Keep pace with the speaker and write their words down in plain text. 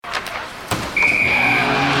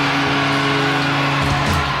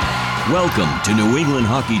Welcome to New England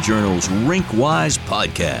Hockey Journal's Rink-Wise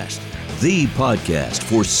Podcast, the podcast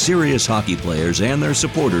for serious hockey players and their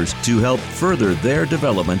supporters to help further their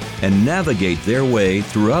development and navigate their way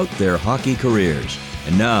throughout their hockey careers.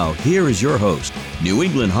 And now, here is your host, New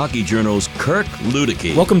England Hockey Journal's Kirk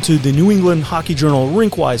Luedeke. Welcome to the New England Hockey Journal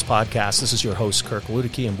Rink-Wise Podcast. This is your host, Kirk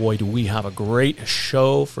Luedeke, and boy, do we have a great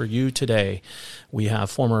show for you today. We have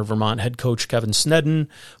former Vermont head coach Kevin Snedden,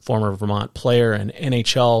 former Vermont player and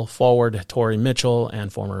NHL forward Torrey Mitchell,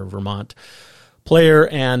 and former Vermont player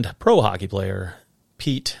and pro hockey player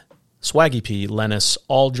Pete Swaggy P. Lennis,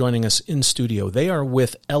 all joining us in studio. They are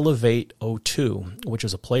with Elevate02, which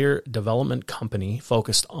is a player development company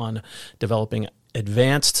focused on developing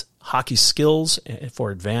advanced hockey skills for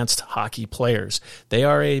advanced hockey players. They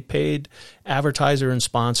are a paid advertiser and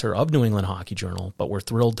sponsor of New England Hockey Journal, but we're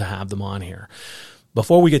thrilled to have them on here.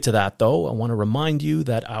 Before we get to that, though, I want to remind you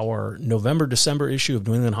that our November-December issue of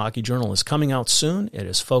New England Hockey Journal is coming out soon. It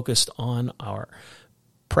is focused on our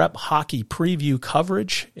prep hockey preview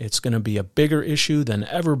coverage. It's going to be a bigger issue than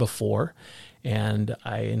ever before, and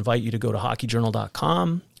I invite you to go to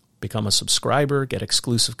hockeyjournal.com, become a subscriber, get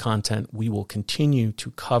exclusive content. We will continue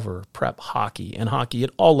to cover prep hockey and hockey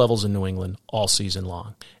at all levels in New England all season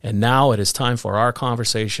long. And now it is time for our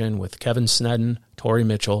conversation with Kevin Snedden, Torrey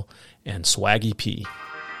Mitchell, and Swaggy P.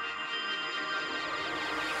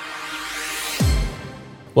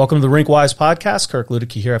 Welcome to the Rink-Wise Podcast. Kirk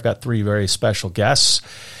Luedeke here. I've got three very special guests.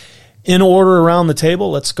 In order around the table,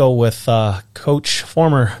 let's go with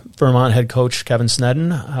former Vermont head coach Kevin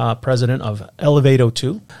Snedden, president of Elevate02.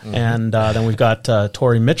 Mm-hmm. And then we've got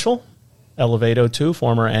Torrey Mitchell, Elevate02,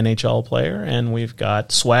 former NHL player. And we've got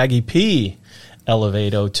Swaggy P,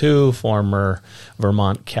 Elevate02, former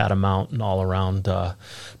Vermont Catamount and all-around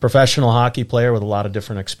professional hockey player with a lot of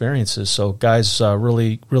different experiences. So, guys,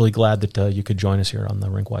 really glad that you could join us here on the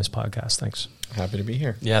Rink-Wise Podcast. Thanks. Happy to be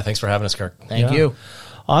here. Yeah, thanks for having us, Kirk. Thank you.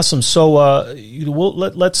 Awesome. So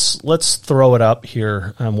let's throw it up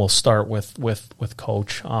here, and we'll start with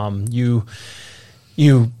Coach.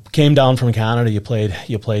 You came down from Canada. You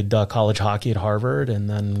played college hockey at Harvard, and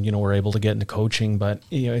then were able to get into coaching. But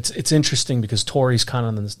it's interesting because Torrey's kind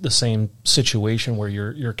of in the same situation where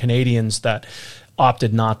you're Canadians that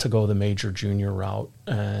opted not to go the major junior route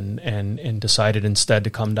and decided instead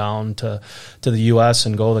to come down to the U.S.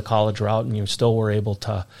 and go the college route, and you still were able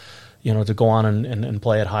to go on and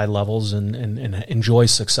play at high levels and enjoy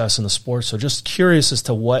success in the sport. So just curious as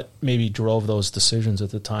to what maybe drove those decisions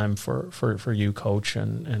at the time for you, Coach,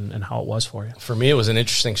 and how it was for you. For me, it was an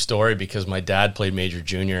interesting story because my dad played major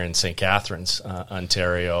junior in St. Catharines,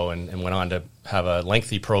 Ontario, and went on to have a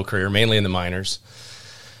lengthy pro career, mainly in the minors.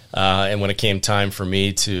 And when it came time for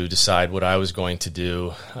me to decide what I was going to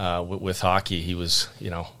do with hockey, he was,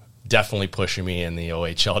 definitely pushing me in the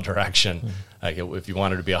OHL direction. Mm-hmm. Like if you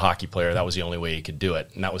wanted to be a hockey player, that was the only way you could do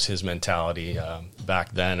it. And that was his mentality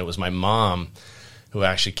back then. It was my mom who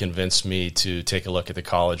actually convinced me to take a look at the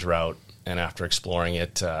college route. And after exploring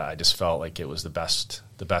it, I just felt like it was the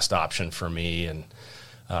best option for me. And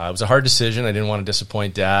it was a hard decision. I didn't want to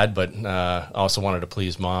disappoint Dad, but I also wanted to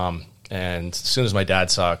please Mom. And as soon as my dad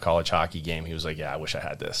saw a college hockey game, he was like, yeah, I wish I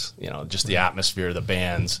had this. Just the atmosphere, the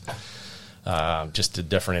bands, just the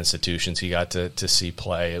different institutions he got to see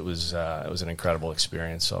play. It was an incredible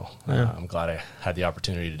experience. So I'm glad I had the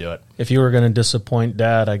opportunity to do it. If you were going to disappoint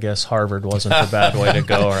Dad, I guess Harvard wasn't the bad way to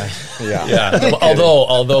go, right? Yeah.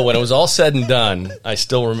 Although when it was all said and done, I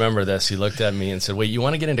still remember this. He looked at me and said, wait, you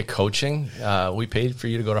want to get into coaching? We paid for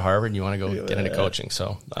you to go to Harvard and you want to go get into coaching.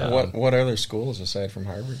 So what other schools aside from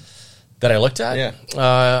Harvard that I looked at? Yeah.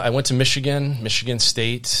 I went to Michigan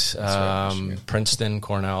State, Michigan. Princeton,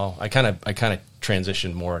 Cornell. I kind of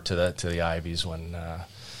transitioned more to the Ivies when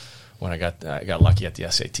I got lucky at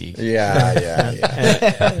the SAT.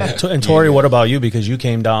 Yeah. And Torrey, what about you? Because you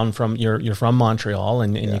came down from you're from Montreal,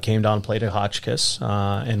 and you came down and played at Hotchkiss,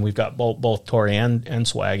 and we've got both Torrey and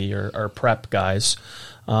Swaggy are prep guys.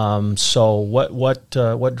 So what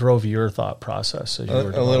drove your thought process as you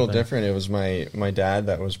were a little different? It was my dad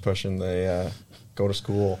that was pushing the go to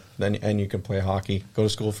school, and you can play hockey, go to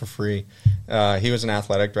school for free. He was an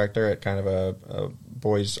athletic director at kind of a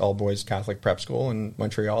all boys Catholic prep school in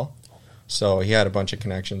Montreal, so he had a bunch of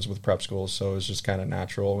connections with prep schools. So it was just kind of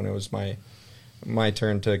natural when it was my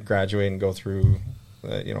turn to graduate and go through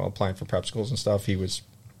applying for prep schools and stuff. He was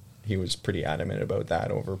pretty adamant about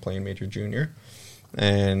that over playing major junior.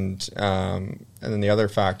 And then the other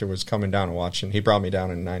factor was coming down and watching. He brought me down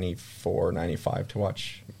in 94, 95 to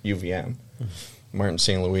watch UVM. Martin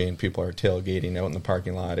St. Louis, and people are tailgating out in the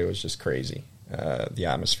parking lot. It was just crazy. the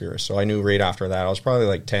atmosphere. So I knew right after that, I was probably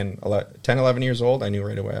like 10, 11 years old. I knew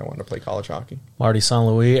right away I wanted to play college hockey. Marty St.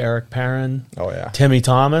 Louis, Eric Perrin. Oh, yeah. Timmy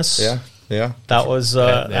Thomas. Yeah. That was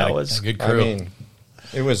that was a good crew. I mean,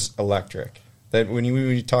 it was electric. That when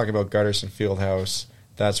you talk about Gutterson Fieldhouse,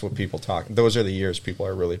 that's what people talk. Those are the years people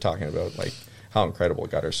are really talking about, like how incredible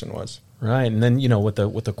Gutterson was. Right, and then with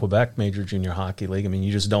the Quebec Major Junior Hockey League, I mean,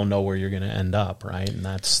 you just don't know where you're going to end up, right? And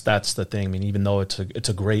that's the thing. I mean, even though it's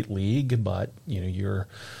a great league, but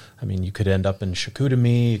you could end up in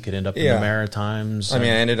Chicoutimi, you could end up in the Maritimes. I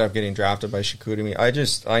mean, I ended up getting drafted by Chicoutimi.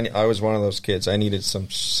 I was one of those kids. I needed some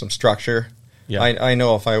structure. Yeah. I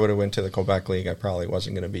know if I would have went to the Quebec League, I probably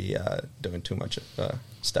wasn't going to be doing too much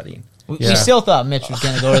studying. We still thought Mitch was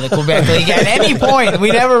going to go to the Quebec League at any point.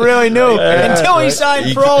 We never really knew. Until he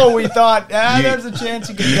signed pro, we thought, there's a chance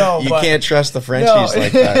he could go. You can't trust the Frenchies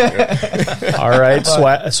like that. All right,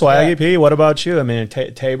 Swaggy P, what about you? I mean,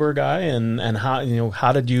 Tabor guy, and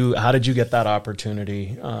how did you get that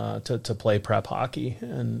opportunity to play prep hockey?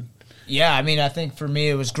 And yeah, I mean, I think for me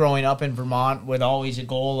it was growing up in Vermont with always a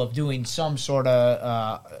goal of doing some sort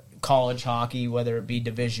of college hockey, whether it be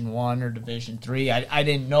Division I or Division III. I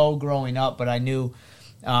didn't know growing up, but I knew,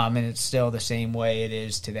 and it's still the same way it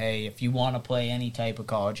is today. If you want to play any type of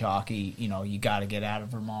college hockey, you got to get out of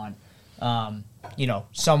Vermont,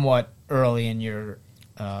 somewhat early in your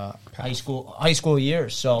high school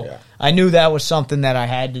years. So I knew that was something that I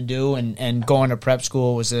had to do, and going to prep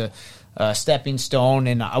school was a stepping stone,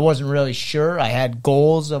 and I wasn't really sure. I had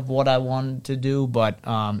goals of what I wanted to do, but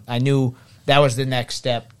I knew that was the next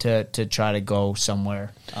step to try to go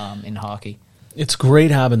somewhere in hockey. It's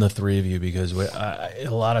great having the three of you because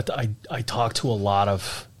I talk to a lot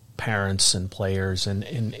of parents and players,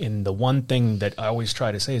 and the one thing that I always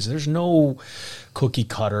try to say is there's no cookie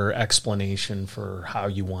cutter explanation for how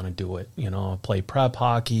you want to do it. Play prep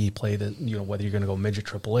hockey, play whether you're going to go midget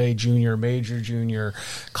AAA, junior, major, junior,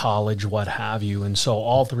 college, what have you. And so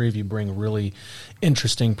all three of you bring really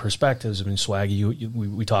interesting perspectives. I mean, Swaggy,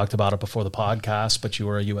 we talked about it before the podcast, but you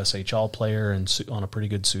were a USHL player and on a pretty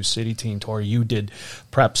good Sioux City team. Tori, you did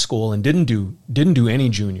prep school and didn't do any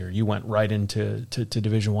junior. You went right into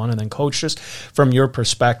Division I, and then Coach, just from your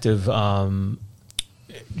perspective,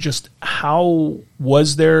 just how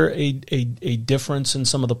was there a difference in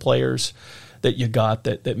some of the players that you got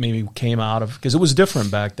that maybe came out of, because it was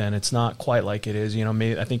different back then. It's not quite like it is.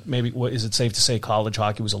 I think maybe is it safe to say college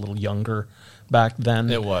hockey was a little younger back then?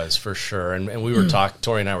 It was, for sure. And we were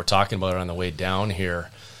Tori and I were talking about it on the way down here.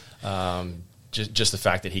 Just the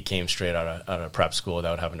fact that he came straight out of prep school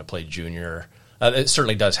without having to play junior. It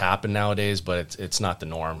certainly does happen nowadays, but it's not the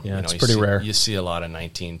norm. Yeah, it's pretty rare. You see a lot of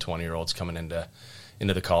 19, 20-year-olds coming into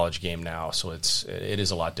the college game now, so it is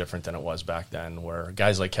a lot different than it was back then, where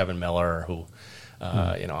guys like Kevin Miller, who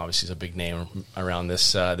obviously is a big name around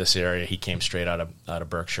this area, he came straight out of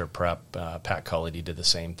Berkshire Prep. Pat Cullity did the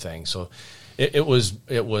same thing. So it was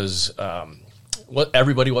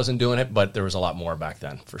everybody wasn't doing it, but there was a lot more back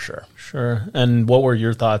then, for sure. Sure. And what were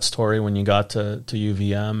your thoughts, Tori, when you got to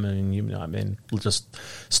UVM? And just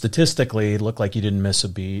statistically, it looked like you didn't miss a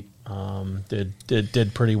beat.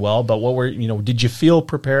 Did pretty well. But what were did you feel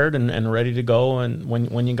prepared and ready to go? And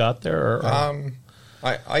when you got there, or?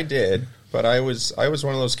 I did, but I was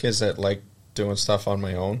one of those kids that liked doing stuff on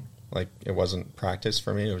my own. Like, it wasn't practice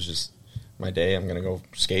for me. It was just my day. I'm going to go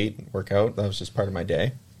skate, work out. That was just part of my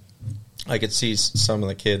day. I could see some of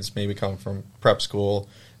the kids maybe come from prep school,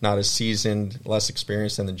 not as seasoned, less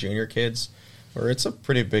experienced than the junior kids, where it's a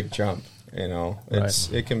pretty big jump.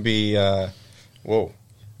 It can be,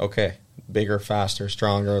 bigger, faster,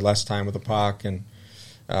 stronger, less time with the puck, and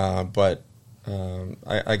I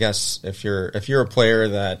guess if you're a player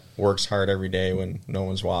that works hard every day when no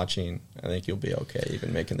one's watching, I think you'll be okay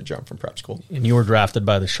even making the jump from prep school. And you were drafted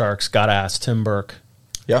by the Sharks. Got to ask Tim Burke.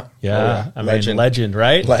 Yeah. Legend,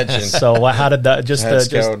 right? Legend. So how did that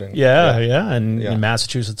and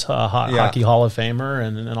Massachusetts Hockey Hall of Famer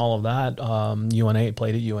and all of that. UNH,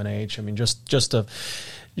 played at UNH. I mean, just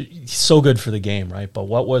so good for the game, right? But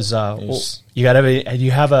what was you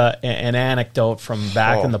have an anecdote from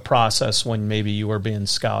back in the process when maybe you were being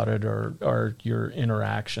scouted or your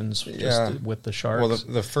interactions with the Sharks? Well,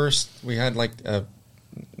 the first we had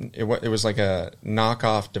it was like a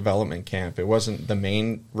knockoff development camp. It wasn't the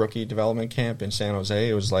main rookie development camp in San Jose.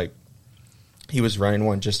 It was like he was running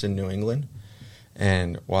one just in New England,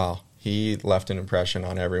 and wow, he left an impression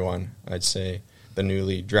on everyone. I'd say the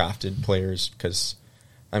newly drafted players, because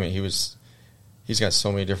he's got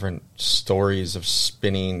so many different stories of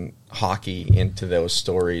spinning hockey into those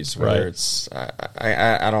stories. Whether it's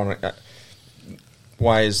I don't know.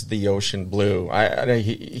 why is the ocean blue?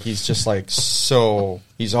 He's just like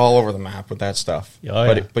he's all over the map with that stuff. Oh,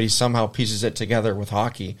 yeah. But he somehow pieces it together with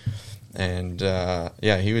hockey, and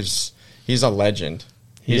he's a legend.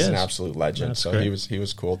 He's an absolute legend. That's so great. he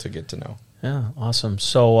was cool to get to know. Yeah, awesome.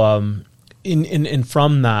 So in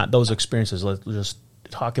from those experiences, let's just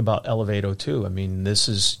talk about Elevate O2. I mean,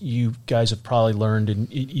 you guys have probably learned in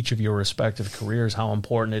each of your respective careers how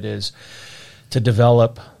important it is to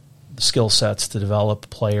develop skill sets, to develop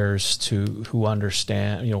players who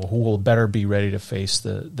understand, who will better be ready to face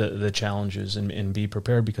the challenges and be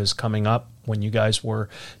prepared, because coming up when you guys were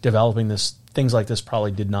developing this, things like this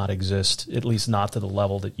probably did not exist, at least not to the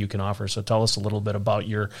level that you can offer. So tell us a little bit about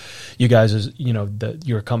your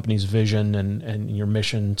company's vision and your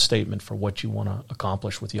mission statement for what you want to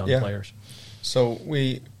accomplish with young players. So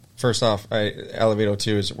first off, Elevate O2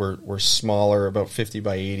 is we're smaller, about 50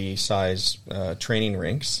 by 80 size training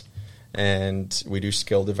rinks, and we do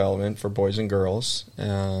skill development for boys and girls,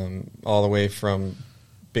 all the way from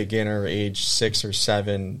beginner age 6 or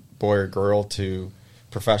 7 boy or girl to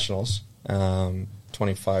professionals,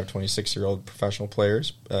 25, 26-year-old professional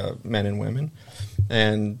players, men and women.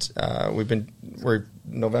 And we're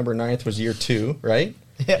November 9th was year 2, right?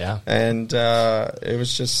 Yeah. And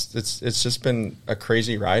it's just been a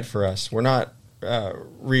crazy ride for us. We're not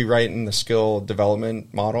rewriting the skill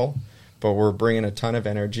development model, but we're bringing a ton of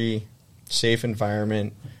energy, safe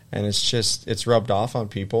environment, and it's rubbed off on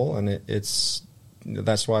people, and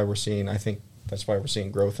that's why we're seeing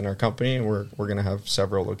growth in our company, and we're going to have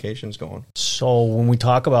several locations going. So when we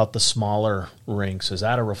talk about the smaller rinks, is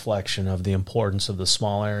that a reflection of the importance of the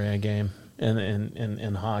small area game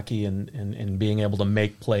in hockey and being able to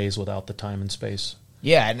make plays without the time and space?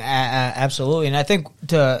 Yeah, and absolutely. And I think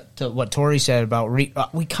to what Tori said about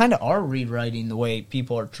we kind of are rewriting the way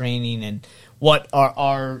people are training and what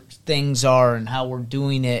our things are and how we're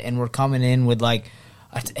doing it, and we're coming in with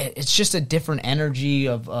it's just a different energy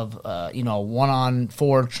of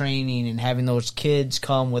 1-on-4 training and having those kids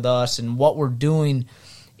come with us, and what we're doing,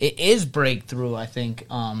 it is breakthrough, I think,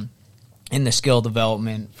 in the skill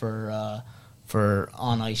development for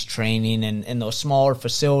on ice training, and those smaller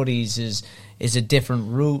facilities is a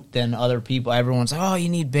different route than other people. Everyone's like, oh, you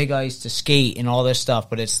need big ice to skate and all this stuff,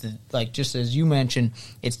 but it's just as you mentioned,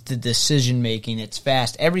 it's the decision making. It's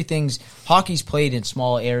fast. Hockey's played in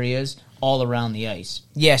small areas all around the ice.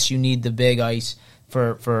 Yes, you need the big ice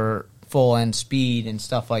for full end speed and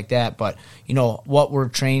stuff like that, but what we're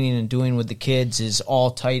training and doing with the kids is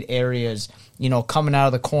all tight areas, coming out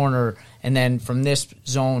of the corner and then from this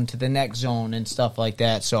zone to the next zone and stuff like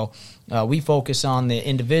that. So we focus on the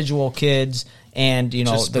individual kids and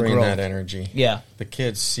just the bring growth. that energy. Yeah, the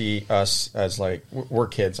kids see us as we're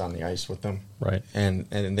kids on the ice with them, right? And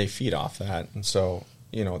they feed off that. And so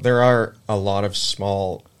there are a lot of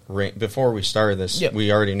small. Before we started this,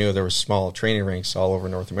 we already knew there were small training rinks all over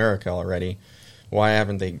North America already. Why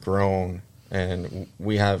haven't they grown? And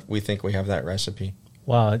we think we have that recipe.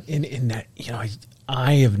 Wow, in that,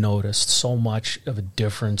 I have noticed so much of a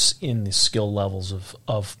difference in the skill levels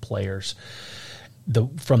of players,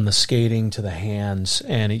 from the skating to the hands.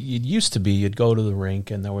 And it used to be you'd go to the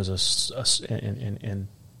rink and there was and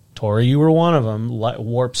Tori, you were one of them,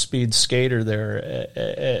 warp speed skater there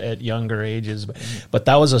at younger ages. But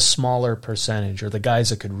that was a smaller percentage, or the guys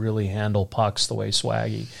that could really handle pucks the way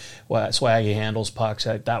Swaggy handles pucks.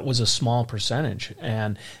 That was a small percentage.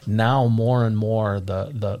 And now more and more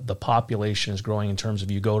the population is growing in terms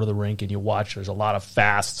of you go to the rink and you watch, there's a lot of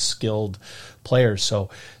fast, skilled players. So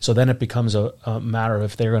then it becomes a matter of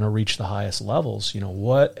if they're going to reach the highest levels,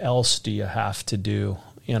 what else do you have to do?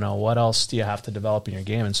 What else do you have to develop in your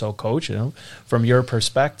game? And so, Coach, from your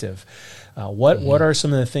perspective, what are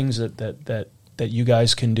some of the things that you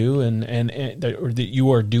guys can do and that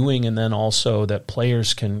you are doing, and then also that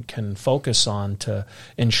players can focus on to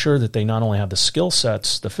ensure that they not only have the skill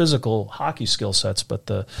sets, the physical hockey skill sets, but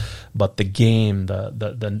the game,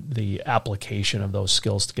 the application of those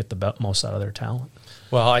skills to get the most out of their talent?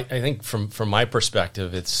 Well, I think from my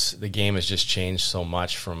perspective, the game has just changed so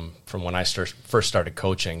much from when I first started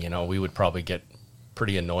coaching. We would probably get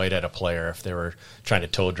pretty annoyed at a player if they were trying to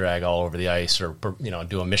toe drag all over the ice or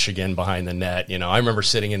do a Michigan behind the net. I remember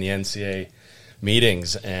sitting in the NCAA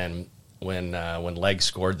meetings, and when Leg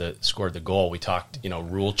scored the goal, we talked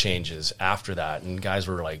rule changes after that, and guys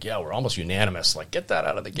were like, yeah, we're almost unanimous, like, get that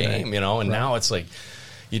out of the game, and now it's like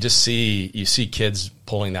you see kids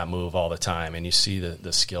pulling that move all the time, and you see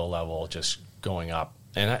the skill level just going up,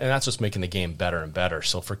 and that's what's making the game better and better.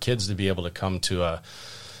 So for kids to be able to come to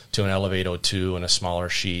an Elevate O2 and a smaller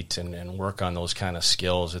sheet and work on those kind of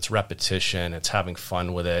skills, it's repetition, it's having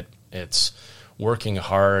fun with it, it's working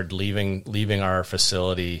hard, leaving our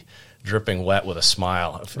facility dripping wet with a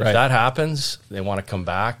smile. If that happens, they want to come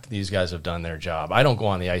back. These guys have done their job. I don't go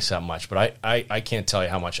on the ice that much, but I can't tell you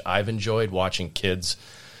how much I've enjoyed watching kids,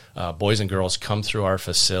 boys and girls, come through our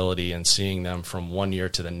facility and seeing them from one year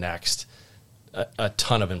to the next. A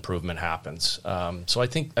ton of improvement happens. So I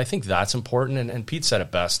think that's important. And Pete said it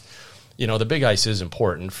best. The big ice is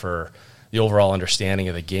important for the overall understanding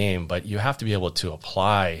of the game, but you have to be able to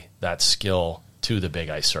apply that skill to the big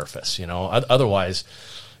ice surface. Otherwise,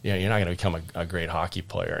 you're not going to become a great hockey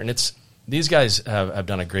player. And these guys have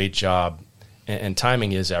done a great job, and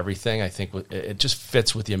timing is everything. I think it just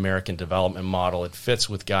fits with the American development model. It fits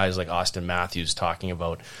with guys like Austin Matthews talking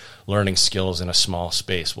about learning skills in a small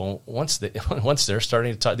space. Well, once they're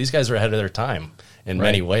starting to talk, these guys are ahead of their time in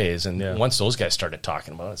many ways. And once those guys started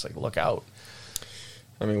talking about it, it's like, look out.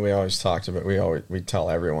 I mean, we always talked about, we tell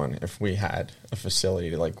everyone, if we had a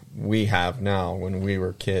facility like we have now when we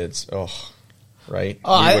were kids, right?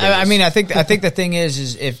 Oh, I mean, I think the thing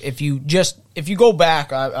is if you go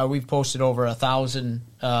back, we've posted over 1,000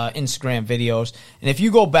 Instagram videos, and if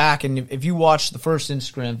you go back and if you watch the first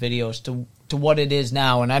Instagram videos to what it is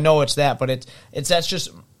now, and I know it's that, but that's just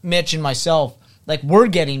Mitch and myself. Like, we're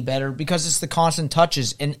getting better because it's the constant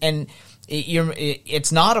touches, and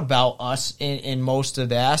it's not about us in most of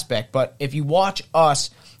the aspect. But if you watch us,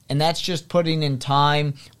 and that's just putting in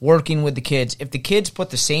time, working with the kids. If the kids put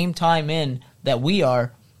the same time in that we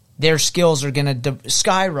are, their skills are going to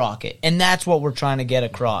skyrocket. And that's what we're trying to get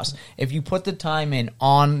across. If you put the time in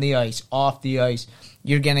on the ice, off the ice,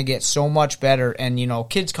 you're going to get so much better. And,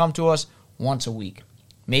 kids come to us once a week,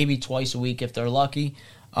 maybe twice a week if they're lucky.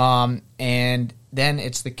 And then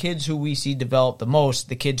it's the kids who we see develop the most,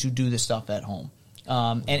 the kids who do the stuff at home.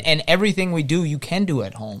 And everything we do, you can do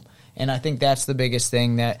at home. And I think that's the biggest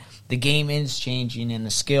thing, that the game is changing and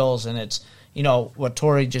the skills, and it's, what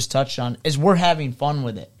Tori just touched on, is we're having fun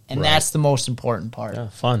with it. And that's the most important part. Yeah,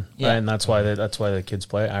 fun. Yeah. Right? And that's why the kids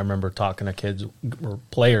play. I remember talking to kids or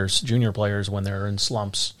players, junior players, when they're in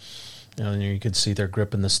slumps. And you could see they're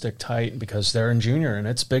gripping the stick tight because they're in junior and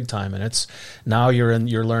it's big time, and it's now you're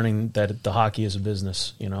learning that the hockey is a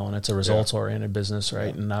business, and it's a results oriented business,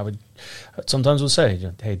 right? Yeah. And I would sometimes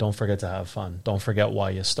say, hey, don't forget to have fun. Don't forget why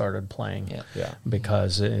you started playing,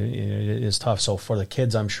 because it is tough. So for the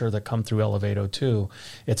kids, I'm sure that come through Elevato too,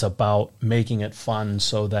 it's about making it fun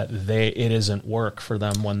so that it isn't work for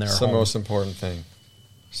them when they're home. It's the most important thing.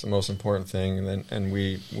 It's the most important thing, and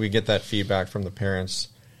we get that feedback from the parents.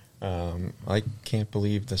 I can't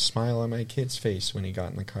believe the smile on my kid's face when he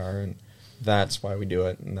got in the car, and that's why we do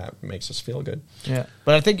it, and that makes us feel good. Yeah,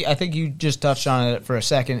 but I think you just touched on it for a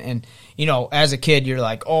second, and as a kid, you're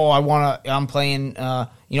like, I'm playing,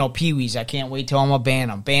 Pee-wees. I can't wait till I'm a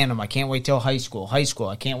Bantam. I can't wait till high school.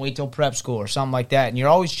 I can't wait till prep school or something like that, and you're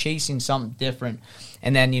always chasing something different.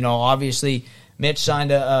 And then obviously, Mitch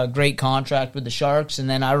signed a great contract with the Sharks, and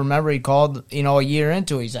then I remember he called, a year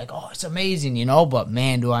into it. He's like, oh, it's amazing, but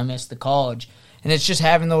man, do I miss the college. And it's just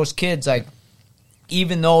having those kids, like,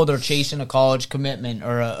 even though they're chasing a college commitment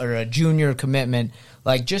or a junior commitment,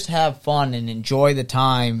 like, just have fun and enjoy the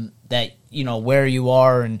time that, where you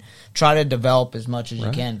are, and try to develop as much as you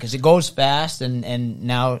can, because it goes fast, and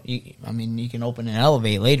now, you can open and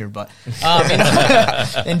elevate later, but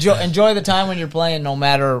enjoy the time when you're playing, no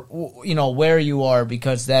matter, where you are,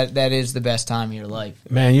 because that is the best time of your life.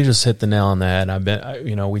 Man, you just hit the nail on the head.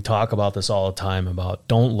 We talk about this all the time about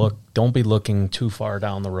don't be looking too far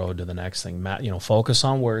down the road to the next thing. Focus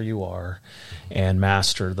on where you are and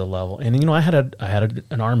master the level. And I had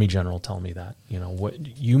an Army general tell me that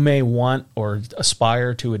what you may want or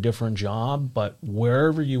aspire to a different job, but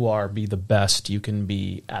wherever you are, be the best you can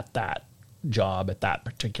be at that job at that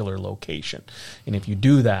particular location. And if you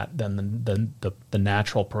do that, then the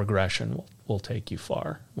natural progression will take you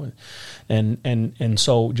far. And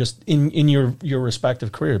so just in your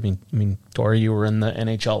respective career, I mean, Tori, you were in the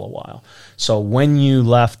NHL a while. So when you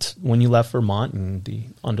left Vermont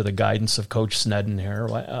and under the guidance of Coach Snedden here,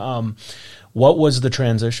 what was the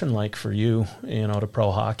transition like for you, to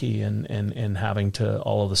pro hockey and having to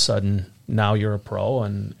all of a sudden now you're a pro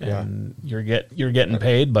and you're getting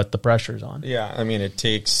paid, but the pressure's on. Yeah, I mean, it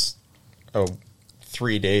takes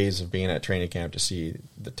 3 days of being at training camp to see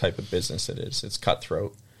the type of business it is. It's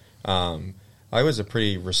cutthroat. I was a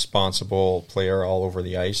pretty responsible player all over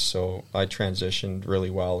the ice, so I transitioned really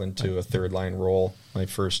well into a third-line role my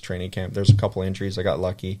first training camp. There's a couple injuries. I got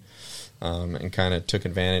lucky and kind of took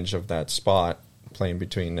advantage of that spot playing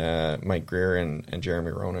between Mike Greer and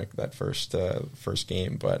Jeremy Roenick that first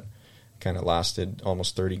game, but kind of lasted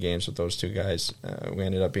almost 30 games with those two guys. We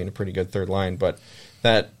ended up being a pretty good third line, but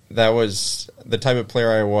that was the type of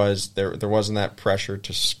player I was. There wasn't that pressure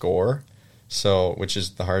to score, so which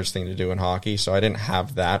is the hardest thing to do in hockey. So I didn't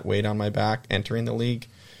have that weight on my back entering the league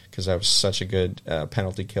because I was such a good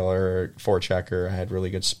penalty killer, forechecker. I had really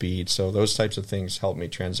good speed. So those types of things helped me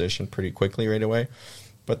transition pretty quickly right away.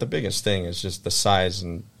 But the biggest thing is just the size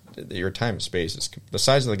and your time and space. The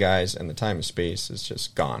size of the guys and the time and space is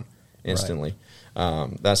just gone instantly. Right.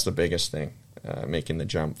 That's the biggest thing. Making the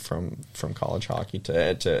jump from college hockey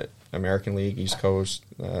to American League, East Coast,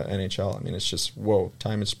 NHL. I mean, it's just, whoa,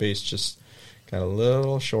 time and space just got a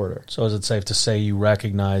little shorter. So is it safe to say you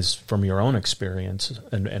recognize from your own experience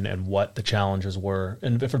and what the challenges were,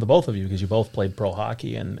 and for the both of you, because you both played pro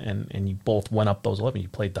hockey and you both went up those levels. You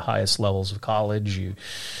played the highest levels of college. You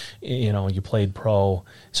played pro.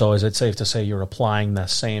 So is it safe to say you're applying the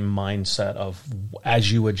same mindset of, as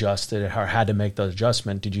you adjusted or had to make the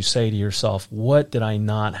adjustment, did you say to yourself, what did I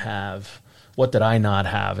not have? What did I not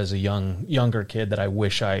have as a younger kid that I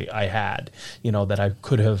wish I had, that I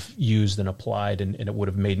could have used and applied, and it would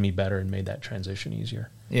have made me better and made that transition easier?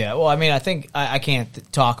 Yeah, well, I mean, I think I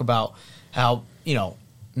can't talk about how,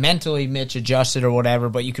 mentally Mitch adjusted or whatever,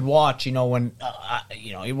 but you could watch, when,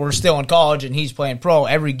 we're still in college and he's playing pro,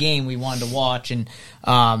 every game we wanted to watch, and,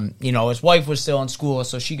 his wife was still in school,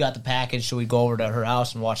 so she got the package, so we'd go over to her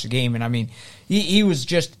house and watch the game, and I mean, he was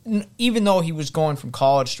just, even though he was going from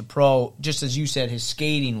college to pro, just as you said, his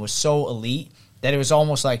skating was so elite that it was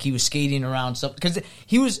almost like he was skating around something. Because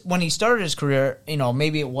he was, when he started his career,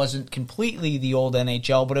 maybe it wasn't completely the old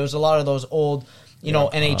NHL, but it was a lot of those old,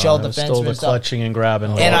 NHL defensemen. Still the clutching and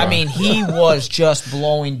grabbing. And I mean, he was just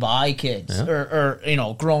blowing by kids or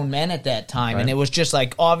grown men at that time. Right. And it was just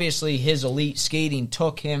like, obviously his elite skating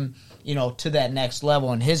took him, to that next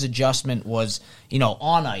level, and his adjustment was,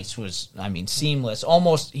 on ice was, seamless.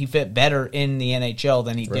 Almost he fit better in the NHL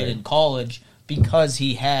than he did in college because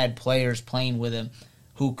he had players playing with him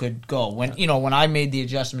who could go. When I made the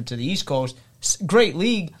adjustment to the East Coast, great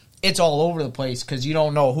league, it's all over the place because you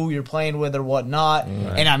don't know who you're playing with or whatnot.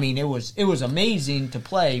 Right. And I mean, it was amazing to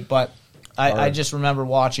play, but I just remember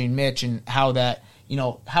watching Mitch and how that,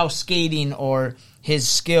 how skating or his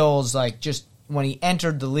skills, like just when he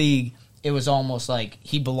entered the league, it was almost like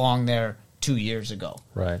he belonged there 2 years ago.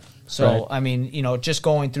 Right. So, I mean, just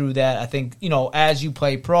going through that, I think, as you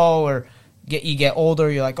play pro or you get older,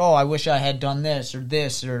 you're like, oh, I wish I had done this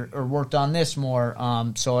or worked on this more.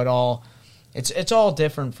 So it's all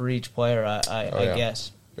different for each player, I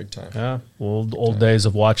guess. Big time. Yeah. Well, old days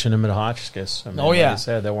of watching him at Hotchkiss. Like I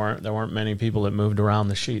said, there weren't many people that moved around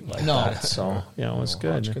the sheet like that. So, it was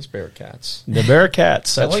good. Hotchkiss Bearcats. The Bearcats.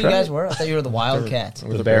 Is that what you guys were? I thought you were the Wildcats.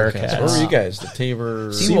 The Bearcats. Where were you guys? The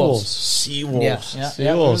Tabor... Seawolves. Seawolves. Yeah.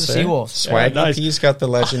 Seawolves. The Seawolves. Swaggy nice. P's got the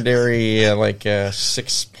legendary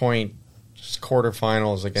 6-point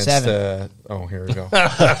quarterfinals against here we go.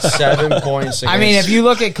 7 points. I mean, if you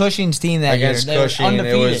look at Cushing's team that against year, Cushing,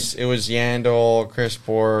 undefeated. it was Yandel, Chris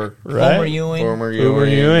Bork, Boomer Ewing,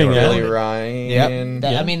 Billy Ryan.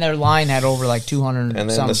 Yep. I mean, their line had over like 200. And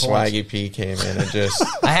then the Swaggy P came in and just.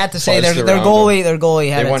 I had to say their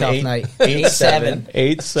goalie had a tough night. 8-7.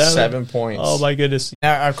 8-7. 7 points. Oh my goodness!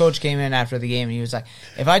 Our coach came in after the game and he was like,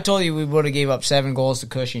 "If I told you we would have gave up 7 goals to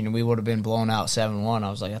Cushing and we would have been blown out 7-1," I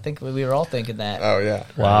was like, "I think we were all thinking that." Oh yeah!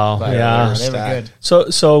 Wow! But yeah, they were good.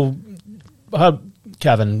 So,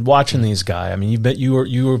 Kevin, watching these guys, I mean,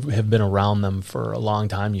 you have been around them for a long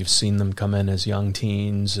time. You've seen them come in as young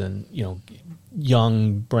teens and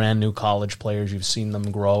young, brand new college players. You've seen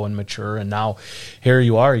them grow and mature, and now here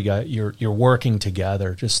you are. You're working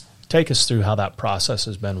together. Just take us through how that process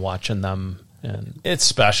has been watching them. And it's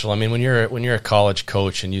special. I mean, when you're a college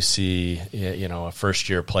coach and you see a first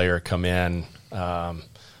year player come in.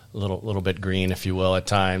 A little bit green, if you will, at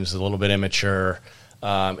times, a little bit immature,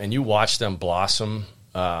 and you watch them blossom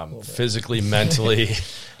physically, mentally,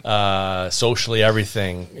 socially,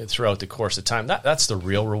 everything throughout the course of time. That's the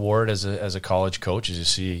real reward as a college coach, is you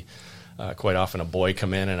see quite often a boy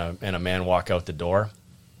come in and a man walk out the door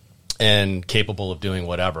and capable of doing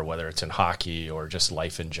whatever, whether it's in hockey or just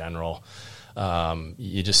life in general.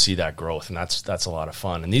 You just see that growth, and that's a lot of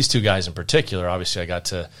fun. And these two guys in particular, obviously I got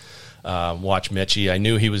to watch Mitchie. I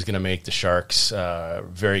knew he was going to make the Sharks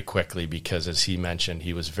very quickly because, as he mentioned,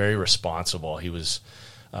 he was very responsible. He was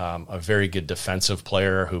a very good defensive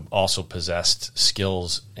player who also possessed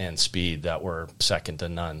skills and speed that were second to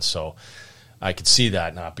none. So I could see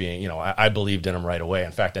that not being, I believed in him right away.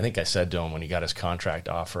 In fact, I think I said to him when he got his contract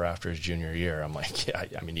offer after his junior year, I'm like, yeah,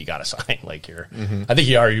 I mean, you got to sign. Like I think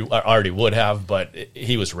he already would have, but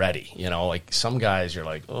he was ready. Like some guys, you're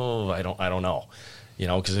like, oh, I don't know.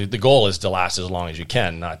 because the goal is to last as long as you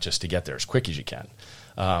can, not just to get there as quick as you can.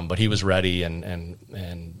 But he was ready, and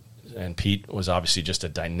Pete was obviously just a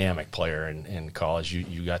dynamic player in college.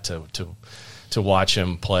 You got to watch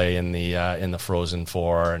him play in the Frozen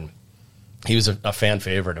Four, and he was a fan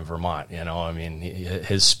favorite in Vermont.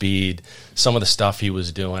 His speed, some of the stuff he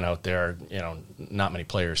was doing out there, not many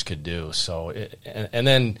players could do. So, and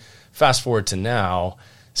then fast forward to now,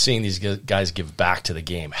 seeing these guys give back to the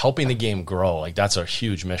game, helping the game grow. Like, that's a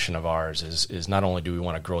huge mission of ours, is not only do we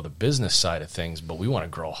want to grow the business side of things, but we want to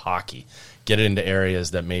grow hockey, get it into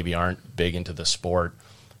areas that maybe aren't big into the sport.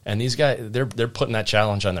 And these guys, they're putting that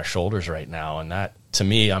challenge on their shoulders right now. And that, to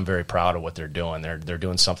me, I'm very proud of what they're doing. They're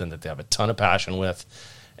doing something that they have a ton of passion with,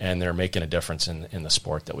 and they're making a difference in the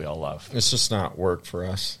sport that we all love. It's just not work for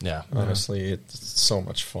us. Yeah. Honestly, it's so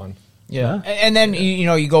much fun. Yeah. And then,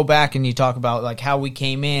 you go back and you talk about like how we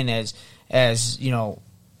came in as 18,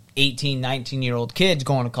 19-year-old kids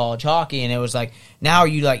going to college hockey. And it was like, now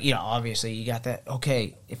obviously you got that.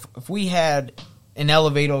 Okay, if we had an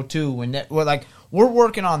Elevate 02 and we're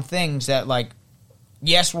working on things that, like,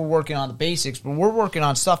 yes, we're working on the basics, but we're working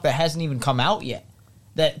on stuff that hasn't even come out yet,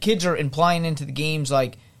 that kids are implying into the games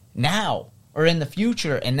like now or in the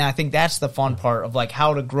future. And I think that's the fun part of like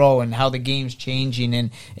how to grow and how the game's changing.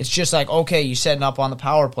 And it's just like, okay, you setting up on the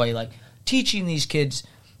power play, like teaching these kids.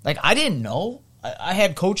 Like, I didn't know. I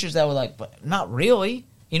had coaches that were like, but not really,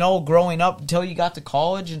 growing up until you got to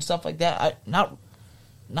college and stuff like that.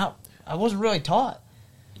 I wasn't really taught.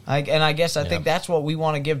 And I guess I think that's what we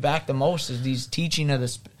want to give back the most, is these teaching of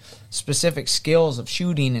the specific skills of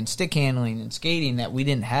shooting and stick handling and skating that we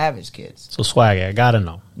didn't have as kids. So, Swaggy, I got to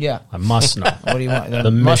know. Yeah. I must know. What do you want?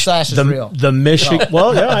 The mustache is real. The Michigan.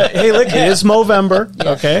 Well, yeah. Hey, look, it is Movember.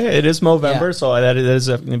 Yeah. Okay, it is Movember. Yeah. So that is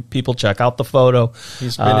people check out the photo.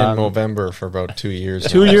 He's been in Movember for about 2 years.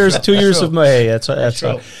 2 years. 2 years of May.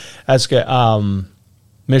 That's good.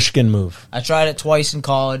 Michigan move. I tried it twice in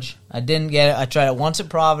college. I didn't get it. I tried it once at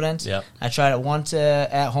Providence. Yep. I tried it once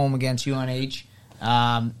at home against UNH.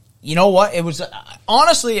 You know what? It was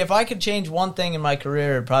honestly, if I could change one thing in my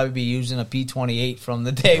career, it'd probably be using a P28 from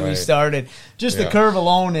the day we started. Just the curve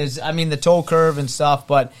alone the toe curve and stuff.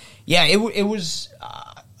 But yeah, it was.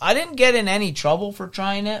 I didn't get in any trouble for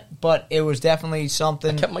trying it, but it was definitely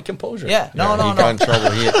something. I kept my composure. Yeah, no. He got in trouble.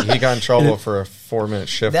 He got in trouble for a 4-minute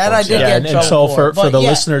shift. That I did get in trouble and so for the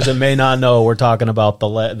listeners that may not know, we're talking about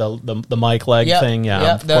the mic leg thing.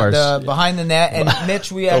 Yeah, of course. The behind the net. And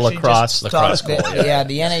Mitch, we actually lacrosse talked. Goal,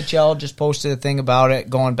 the NHL just posted a thing about it,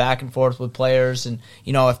 going back and forth with players, and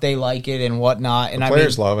if they like it and whatnot. And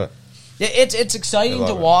players love it. It's exciting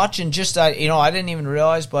to watch, and just I didn't even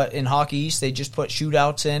realize, but in Hockey East they just put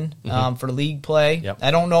shootouts in for league play. Yep.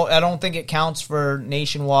 I don't think it counts for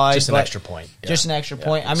nationwide. Just an extra point. Just an extra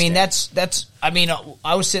point. I mean that's.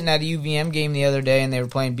 I was sitting at a UVM game the other day, and they were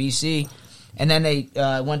playing BC, and then they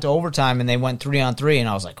went to overtime and they went 3-on-3, and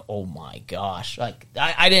I was like, oh my gosh! Like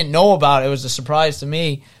I didn't know about it. It was a surprise to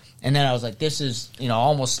me. And then I was like, this is,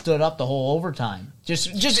 almost stood up the whole overtime. It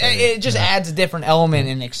just adds a different element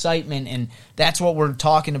and excitement, and that's what we're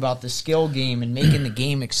talking about, the skill game and making the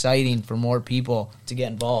game exciting for more people to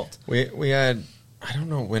get involved. We had, I don't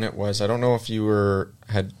know when it was. I don't know if you were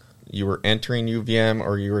entering UVM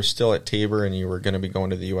or you were still at Tabor and you were going to be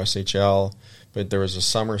going to the USHL, but there was a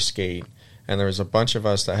summer skate, and there was a bunch of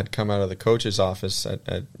us that had come out of the coach's office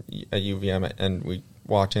at UVM, and we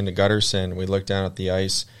walked into Gutterson. We looked down at the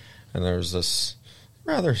ice, and there was this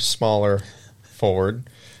rather smaller forward,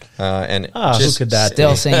 and who could that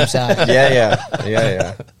still same size?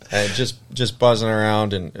 yeah, and just buzzing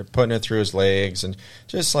around and putting it through his legs, and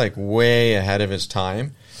just like way ahead of his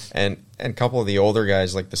time. And a couple of the older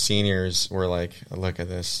guys, like the seniors, were like, "Look at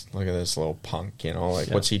this little punk,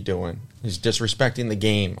 what's he doing? He's disrespecting the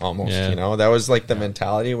game almost." That was like the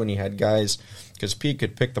mentality when you had guys, because Pete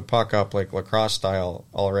could pick the puck up like lacrosse style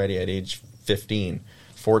already at age 15.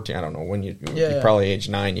 14, I don't know, when you probably age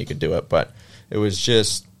 9 you could do it, but it was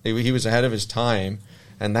just, he was ahead of his time,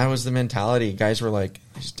 and that was the mentality. Guys were like,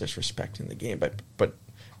 he's disrespecting the game, but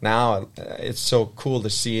now it's so cool to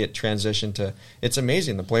see it transition to, it's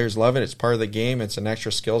amazing. The players love it. It's part of the game. It's an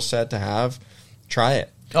extra skill set to have. Try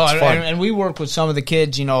it. Oh, and we work with some of the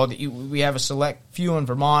kids, we have a select few in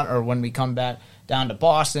Vermont, or when we come back down to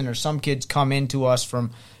Boston, or some kids come into us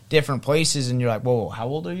from different places, and you're like, whoa, how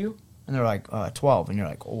old are you? And they're like 12, and you're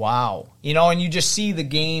like, wow, and you just see the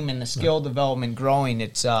game and the skill development growing.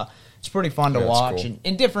 It's pretty fun to watch, cool.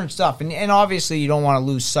 and different stuff. And obviously, you don't want to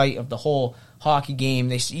lose sight of the whole hockey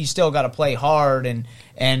game. You still got to play hard and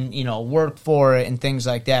work for it and things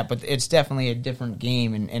like that. But it's definitely a different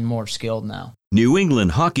game and more skilled now. New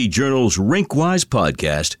England Hockey Journal's Rinkwise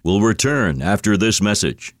podcast will return after this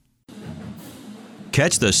message.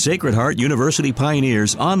 Catch the Sacred Heart University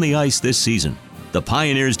Pioneers on the ice this season. The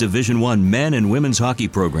Pioneers Division I men and women's hockey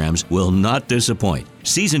programs will not disappoint.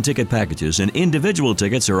 Season ticket packages and individual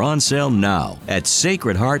tickets are on sale now at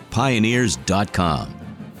sacredheartpioneers.com.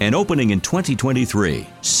 And opening in 2023,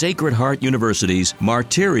 Sacred Heart University's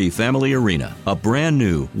Martiri Family Arena, a brand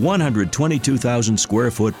new 122,000 square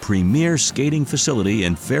foot premier skating facility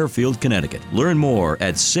in Fairfield, Connecticut. Learn more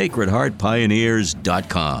at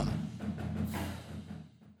sacredheartpioneers.com.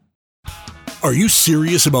 Are you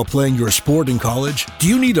serious about playing your sport in college? Do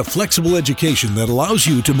you need a flexible education that allows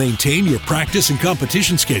you to maintain your practice and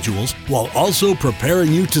competition schedules while also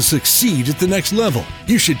preparing you to succeed at the next level?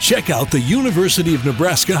 You should check out the University of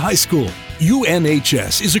Nebraska High School.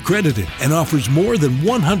 UNHS is accredited and offers more than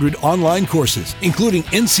 100 online courses, including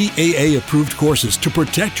NCAA-approved courses to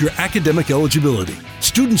protect your academic eligibility.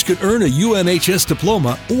 Students could earn a UNHS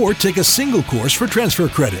diploma or take a single course for transfer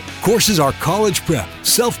credit. Courses are college prep,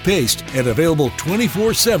 self-paced, and available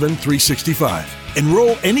 24/7, 365.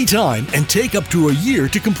 Enroll anytime and take up to a year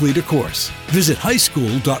to complete a course. Visit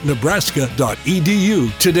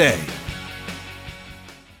highschool.nebraska.edu today.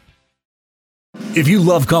 If you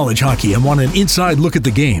love college hockey and want an inside look at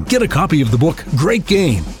the game, get a copy of the book Great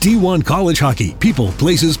Game, D1 College Hockey, People,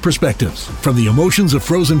 Places, Perspectives. From the emotions of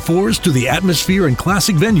Frozen Fours to the atmosphere and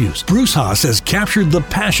classic venues, Bruce Haas has captured the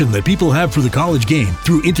passion that people have for the college game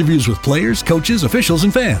through interviews with players, coaches, officials,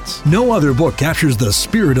 and fans. No other book captures the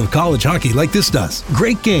spirit of college hockey like this does.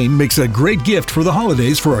 Great Game makes a great gift for the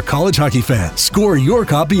holidays for a college hockey fan. Score your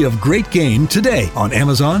copy of Great Game today on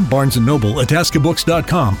Amazon, Barnes & Noble,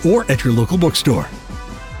 AtascaBooks.com, or at your local bookstore.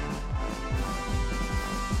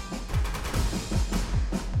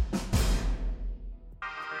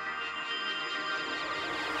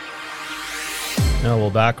 No,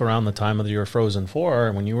 well, back around the time of your Frozen Four,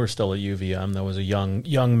 and when you were still at UVM, there was a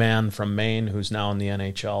young man from Maine who's now in the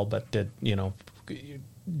NHL, but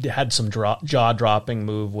had some jaw-dropping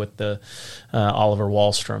move with the Oliver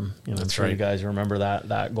Wahlstrom. That's sure right. You guys remember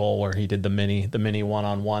that goal where he did the mini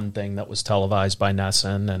one-on-one thing that was televised by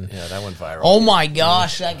NESN, and Yeah, that went viral. Oh my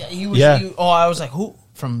gosh, that guy, he was. Yeah. I was like, who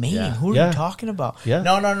from Maine? Yeah. Who are Yeah. you talking about? Yeah.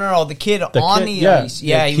 No, the kid on kid- the ice.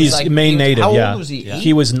 Yeah, he he's was like Maine native. How yeah, old was he?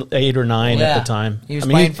 He was 8 or 9 at the time. He was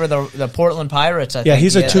playing for the Portland Pirates. I think.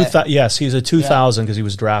 He's a that- he's a 2000 because he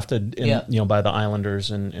was drafted by the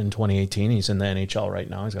Islanders in 2018. He's in the NHL right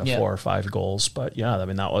now. He's got 4 or 5 goals. But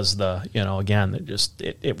that was the again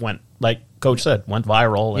it went, like Coach said, went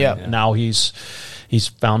viral. And now he's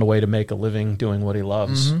found a way to make a living doing what he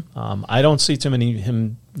loves. Mm-hmm. I don't see too many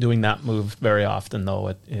him doing that move very often though.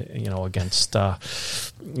 Against the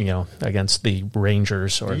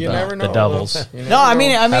Rangers or the Devils. I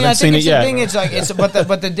mean, I think seen it's it the yet. thing. It's like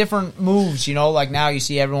but the different moves. Like now you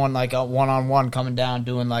see everyone like a one-on-one coming down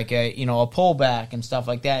doing like a pullback and stuff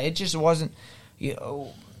like that. It just wasn't.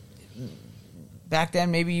 Back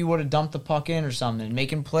then, maybe you would have dumped the puck in or something,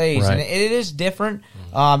 making plays, Right. and it is different.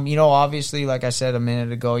 Obviously, like I said a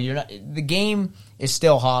minute ago, the game is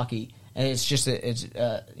still hockey, and it's just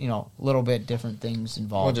a little bit different things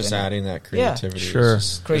involved. Well, just in it. adding that creativity. Sure.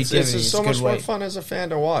 Creativity. It's is so a much good more way. fun as a fan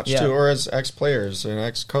to watch Yeah. too, or as ex-players and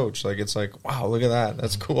ex-coach. Like it's like, wow, look at that.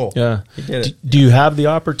 That's cool. Yeah. He did it. Do you have the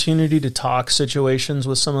opportunity to talk situations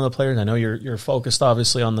with some of the players? I know you're focused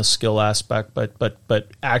obviously on the skill aspect, but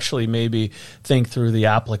actually maybe think through the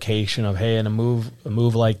application of, hey, in a move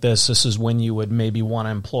like this is when you would maybe want to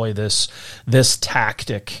employ this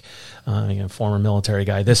tactic. Former military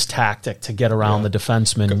guy, this tactic to get around the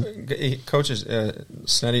defenseman. Coaches,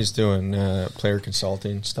 Sneddy's doing player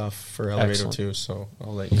consulting stuff for Elevator Excellent. too, so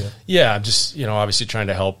I'll let you. Yeah, just obviously trying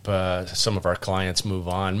to help some of our clients move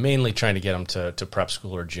on. Mainly trying to get them to prep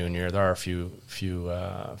school or junior. There are a few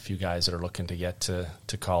guys that are looking to get to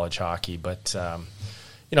college hockey, but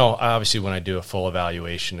obviously when I do a full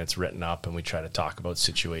evaluation, it's written up, and we try to talk about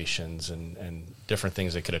situations and different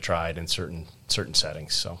things they could have tried in certain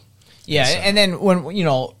settings. So. Yeah, and then when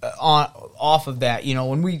off of that,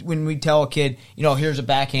 when we tell a kid, here's a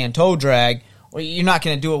backhand toe drag, well, you're not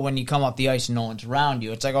going to do it when you come up the ice and no one's around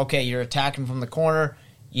you. It's like, okay, you're attacking from the corner,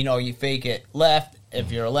 you fake it left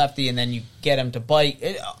if you're a lefty, and then you get him to bite.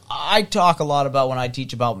 I talk a lot about when I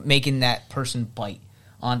teach about making that person bite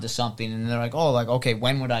onto something, and they're like, okay,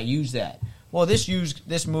 when would I use that? Well, this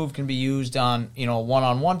move can be used on a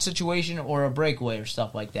one-on-one situation or a breakaway or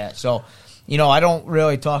stuff like that. So. I don't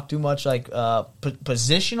really talk too much like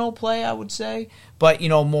positional play, I would say, but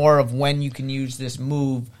more of when you can use this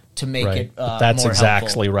move to make it But that's more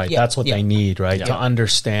exactly helpful. right. Yeah, That's what yeah. they need, right? Yeah. To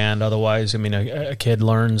understand. Otherwise, I mean, a kid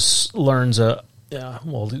learns a,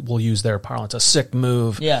 we'll use their parlance, a sick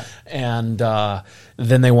move. Yeah. And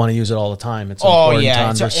then they want to use it all the time. It's important to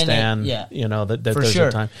understand, yeah. that For there's sure.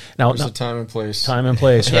 a time. Now, There's a time and place. time and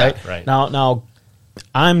place, Yeah. right? Right. Now,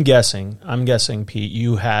 I'm guessing, Pete,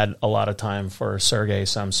 you had a lot of time for Sergei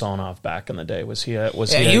Samsonov back in the day. Was he?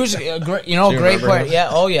 He was a great, Do you great remember player. him? Yeah.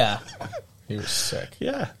 Oh yeah. He was sick.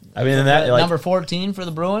 Yeah. I mean, that Number 14 for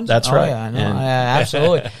the Bruins. That's Oh, right. Yeah, no, And-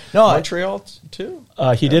 absolutely. No, Montreal too.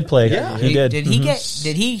 he did play. Yeah. He did. Did he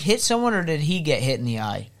Did he hit someone or did he get hit in the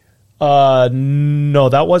eye? No,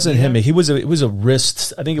 that wasn't him. It was a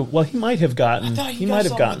wrist. I think. He might have gotten. I thought He got might have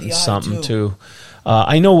something gotten with the eye, something too. too.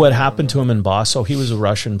 I know what happened to him in Bosso. He was a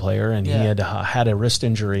Russian player, and he Yeah. had had a wrist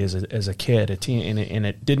injury as a kid, and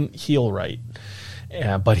it didn't heal right.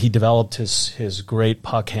 But he developed his great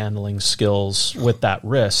puck handling skills with that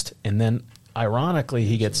wrist, and then ironically,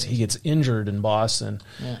 he gets injured in Boston,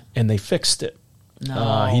 and they fixed it.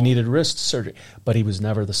 No. He needed wrist surgery, but he was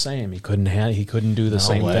never the same. He couldn't do the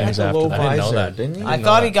same way. things He had after the low that. I didn't know visor, that. didn't he? I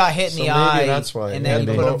thought he got hit in So the maybe eye, that's why. and Yeah, then he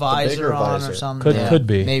the put a bigger visor on or visor. something. Could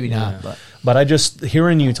be. Maybe not. Yeah. But But I just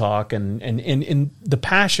hearing you talk and the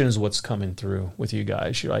passion is what's coming through with you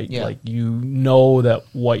guys. You're Yeah. like you know that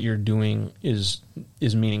what you're doing is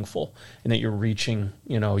meaningful and that you're reaching.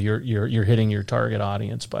 You're hitting your target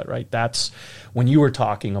audience. But right, that's when you were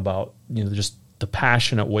talking about just the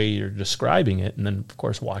passionate way you're describing it, and then of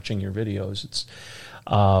course watching your videos. It's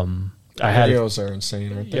Videos are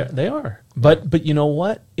insane, aren't they? Yeah, they are. But you know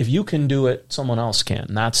what? If you can do it, someone else can.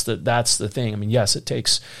 That's the thing. I mean, yes, it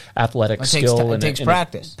takes athletic skill. It takes and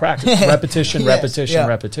practice. Repetition, Yes, yeah.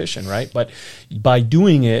 repetition, right? But by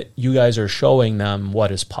doing it, you guys are showing them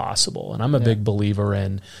what is possible. And I'm a big believer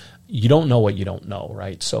in you don't know what you don't know,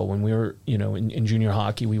 right? So when we were, in junior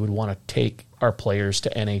hockey, we would want to take our players to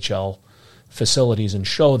NHL facilities and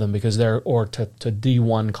show them because or to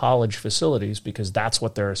D1 college facilities because that's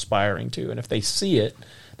what they're aspiring to. And if they see it,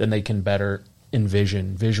 then they can better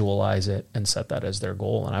visualize it and set that as their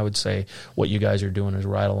goal. And I would say what you guys are doing is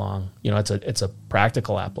right along. It's a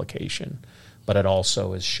practical application, but it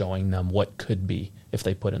also is showing them what could be if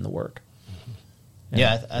they put in the work.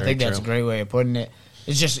 yeah, I think that's a great way of putting it.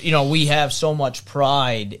 It's just we have so much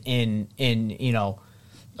pride in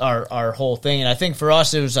our whole thing, and I think for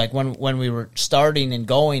us it was like when we were starting and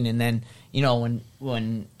going, and then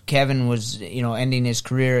when Kevin was ending his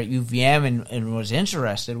career at UVM and was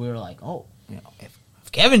interested, we were like, oh,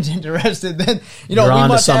 if Kevin's interested, then we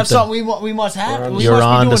must have something. We must have. We You're must be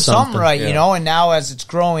onto doing something. something right, And now as it's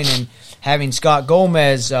growing and having Scott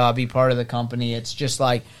Gomez be part of the company, it's just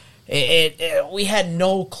like we had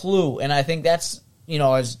no clue, and I think that's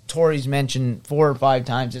as Tori's mentioned 4 or 5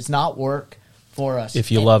 times, it's not work for us If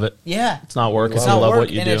you love it. Yeah, It's not work if it's you not love work, what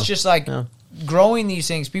you and do. it's just like growing these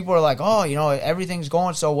things. People are like, "Oh, everything's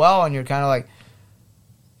going so well," and you're kind of like,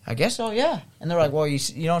 "I guess so, yeah." And they're like, "Well, you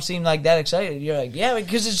don't seem like that excited." You're like, "Yeah,"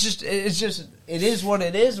 because it is what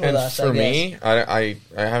it is with And us. for I guess. me, I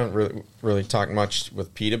haven't really talked much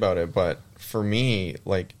with Pete about it, but for me,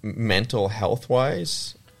 like mental health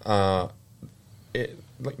wise,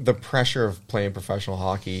 the pressure of playing professional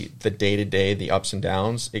hockey, the day to day, the ups and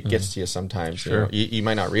downs, it gets to you sometimes. Sure. You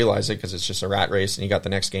might not realize it because it's just a rat race, and you got the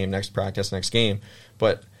next game, next practice, next game.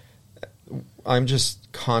 But I'm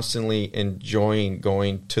just constantly enjoying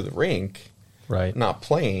going to the rink, Right. not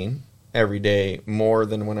playing every day more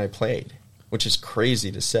than when I played, which is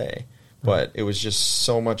crazy to say. But it was just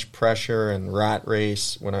so much pressure and rat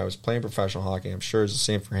race when I was playing professional hockey. I'm sure it's the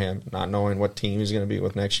same for him, not knowing what team he's going to be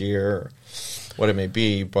with next year or what it may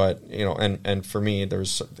be. But and for me, there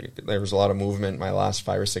was a lot of movement in my last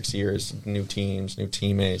 5 or 6 years. New teams, new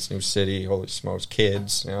teammates, new city. Holy smokes,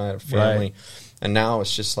 kids! I had a family, Right. and now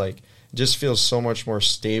it's just like it just feels so much more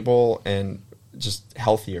stable and just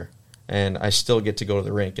healthier. And I still get to go to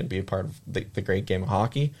the rink and be a part of the great game of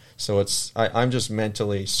hockey. So I'm just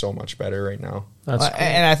mentally so much better right now. That's cool.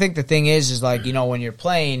 And I think the thing is like when you're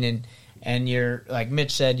playing and you're like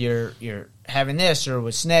Mitch said, you're having this, or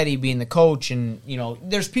with Sneddy being the coach, and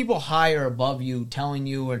there's people higher above you telling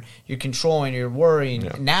you, or you're controlling, you're worrying.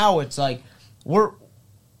 Yeah. Now it's like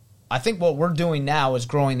I think what we're doing now is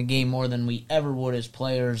growing the game more than we ever would as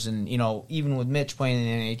players, and even with Mitch playing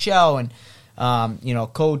in the NHL and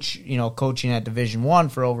coaching at Division I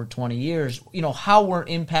for over 20 years, how we're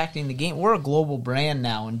impacting the game. We're a global brand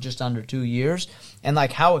now in just under 2 years, and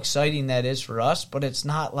like how exciting that is for us. But it's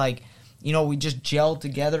not like we just gel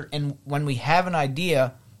together, and when we have an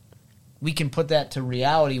idea, we can put that to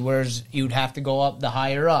reality. Whereas you'd have to go up the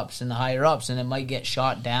higher ups, and it might get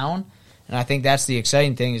shot down. And I think that's the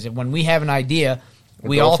exciting thing, is that when we have an idea,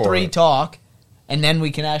 we go all for three it. talk, and then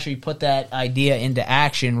we can actually put that idea into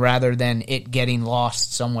action rather than it getting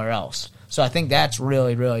lost somewhere else. So I think that's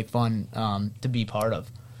really, really fun to be part of.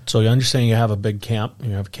 So you understand you have a big camp,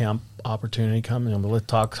 you have a camp opportunity coming. And let's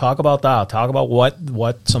talk about that. Talk about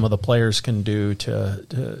what some of the players can do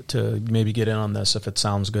to maybe get in on this if it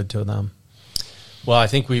sounds good to them. Well, I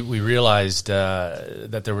think we realized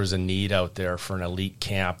that there was a need out there for an elite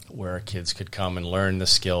camp where kids could come and learn the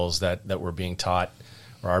skills that were being taught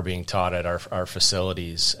or are being taught at our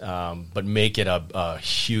facilities, but make it a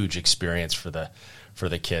huge experience for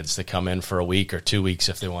the kids to come in for a week or 2 weeks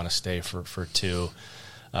if they want to stay for 2.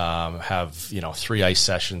 Have 3 ice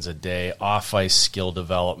sessions a day, off ice skill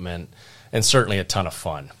development, and certainly a ton of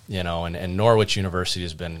fun. And Norwich University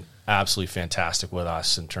has been absolutely fantastic with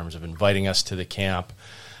us in terms of inviting us to the camp.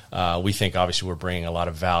 We think obviously we're bringing a lot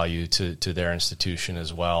of value to their institution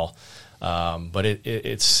as well. But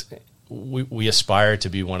we aspire to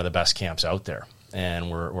be one of the best camps out there, and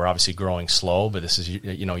we're obviously growing slow. But this is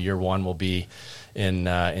year one will be in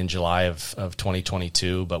July of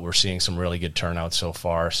 2022, but we're seeing some really good turnout so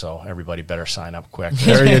far, so everybody better sign up quick.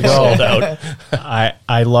 There you go. Sold out.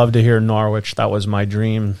 I love to hear Norwich. That was my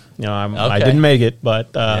dream. I didn't make it,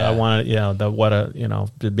 but I wanted,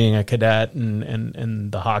 being a cadet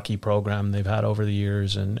and the hockey program they've had over the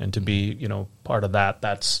years, and to be, part of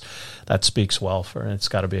that speaks well for, and it's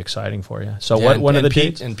got to be exciting for you. So one of the Pete,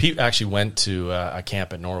 dates? and Pete actually went to a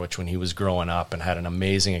camp at Norwich when he was growing up and had an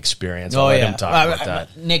amazing experience. Oh, I'll let yeah. him talk about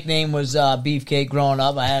that. Nickname was Beefcake growing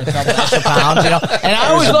up. I had a couple extra pounds, and I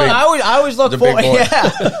always look forward.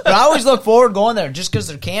 Yeah, but I always look forward going there just because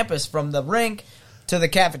their campus from the rink to the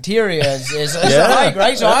cafeteria is a hike,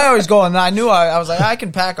 right? So I always go, and I knew I was like, I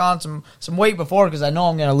can pack on some weight before because I know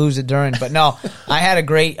I'm going to lose it during. But no, I had a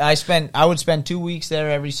great. I would spend 2 weeks there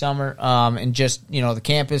every summer, and just the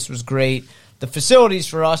campus was great. The facilities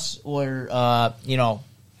for us were,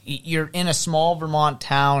 you're in a small Vermont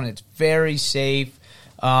town. It's very safe.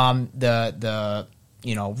 The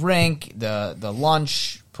rink, the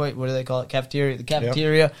lunch. What do they call it? Cafeteria. The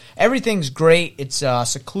cafeteria. Yep. Everything's great. It's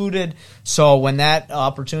secluded. So when that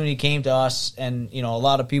opportunity came to us, and a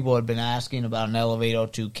lot of people had been asking about an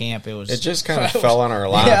Elevate 02 camp, it just kind of fell on our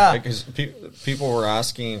lap because people were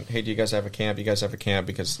asking, "Hey, do you guys have a camp? Do you guys have a camp?"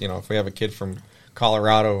 Because if we have a kid from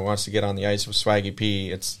Colorado who wants to get on the ice with Swaggy P,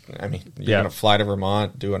 you're going to fly to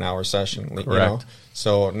Vermont, do an hour session. Correct.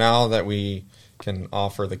 So now that we can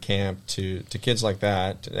offer the camp to kids like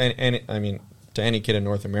that, and to any kid in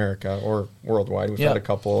North America or worldwide. We've had a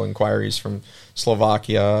couple inquiries from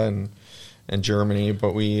Slovakia and Germany,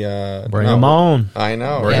 but we bring them on. I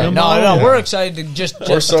know. No, we're excited to just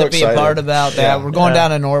to be a part about that. Yeah. We're going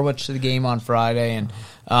down to Norwich to the game on Friday, and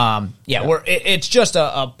it's just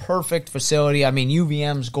a perfect facility.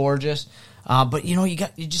 UVM's gorgeous. But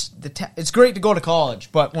it's great to go to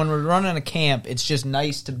college, but when we're running a camp, it's just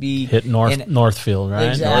nice to be hit Northfield, right?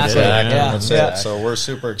 Exactly. That's it. So we're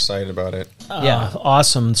super excited about it.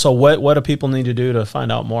 Awesome. So what do people need to do to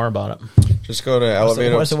find out more about it? Just go to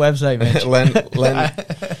Elevator. What's the website, Mitch? Len,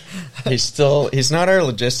 he's not our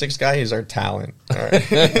logistics guy, he's our talent. All right.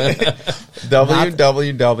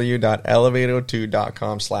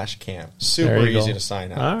 www.elevate02.com/camp. Super easy to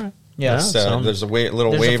sign up. All right. Yeah, there's a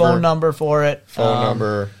little there's waiver. a phone number for it. Phone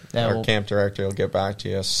number. Our camp director will get back to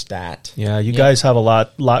you. Stat. Yeah, you guys have a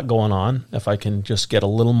lot going on. If I can just get a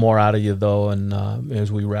little more out of you though, and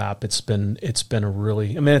as we wrap, it's been a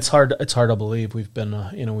really. it's hard to believe we've been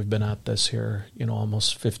we've been at this here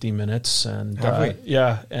almost 50 minutes, and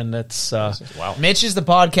and it's wow. Mitch is the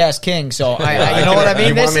podcast king, so I you know what I mean.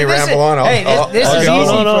 You want me to ramble on? This is easy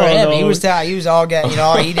for him. No. He was all getting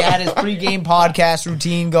he had his pregame podcast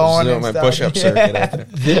routine going. Doing my push-up circuit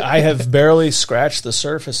out there. I have barely scratched the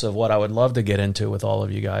surface of what I would love to get into with all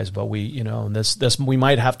of you guys, but we this we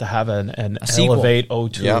might have to have an Elevate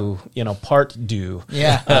 02 part due.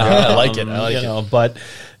 Yeah. I like it. But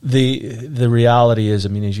the reality is,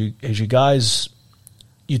 as you guys,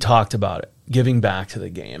 you talked about it, giving back to the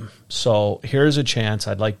game. So here's a chance.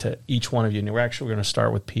 I'd like to each one of you, and we're going to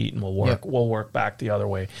start with Pete, and we'll work back the other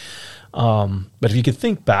way. But if you could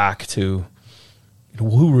think back to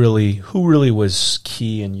who really was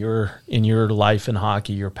key in your life in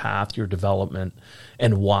hockey, your path, your development,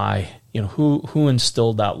 and why? Who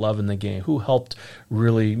instilled that love in the game? Who helped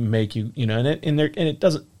really make you? And it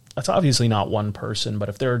doesn't. That's obviously not one person, but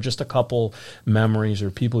if there are just a couple memories or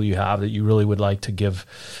people you have that you really would like to give,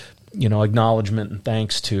 acknowledgement and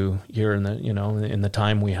thanks to here in the in the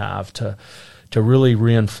time we have to really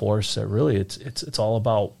reinforce that really it's all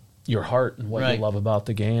about your heart and what you love about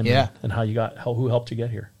the game, and how who helped you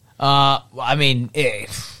get here. I mean,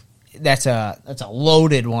 that's a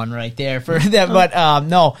loaded one right there for that. But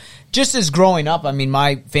no, just as growing up, I mean,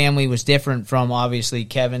 my family was different from obviously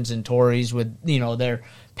Kevin's and Tori's with, their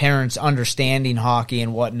parents understanding hockey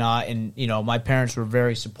and whatnot. And, my parents were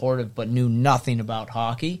very supportive but knew nothing about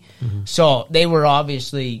hockey. Mm-hmm. So they were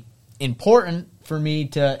obviously important for me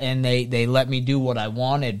and they let me do what I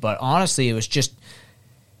wanted. But honestly, it was just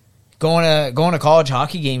going to college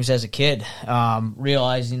hockey games as a kid,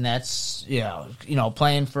 realizing that's,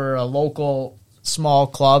 playing for a local small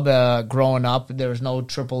club growing up. There was no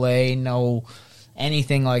AAA, no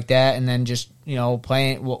anything like that. And then just,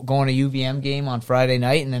 going to UVM game on Friday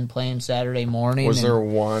night and then playing Saturday morning. Was there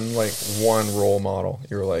one role model?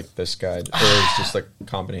 You were like, this guy, or it was just a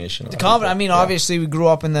combination of obviously we grew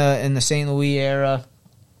up in the St. Louis era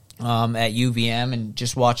at UVM and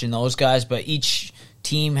just watching those guys, but each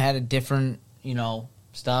team had a different,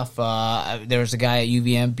 stuff. There was a guy at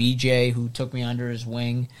UVM, BJ, who took me under his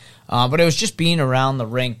wing. But it was just being around the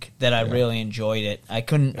rink that I really enjoyed it. I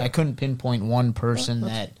couldn't pinpoint one person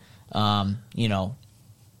that,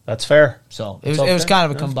 That's fair. So it was kind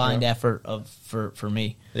of a combined effort for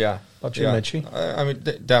me. Yeah. What about you, Mitchie? I mean,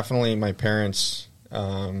 definitely my parents.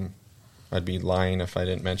 I'd be lying if I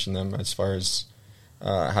didn't mention them as far as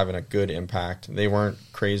having a good impact. They weren't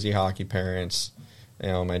crazy hockey parents.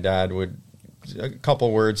 My dad would a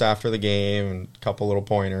couple words after the game and a couple little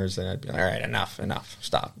pointers, and I'd be like, all right, enough,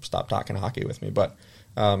 stop talking hockey with me. But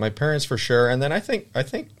my parents for sure. And then I think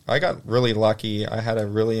I got really lucky. I had a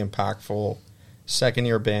really impactful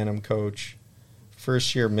second-year Bantam coach,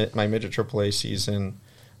 first year my midget AAA season,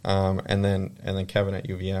 and then Kevin at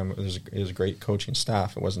UVM. It was a great coaching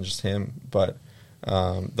staff. It wasn't just him, but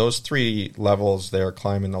those three levels there,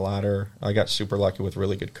 climbing the ladder, I got super lucky with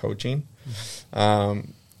really good coaching. I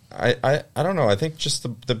don't know. I think just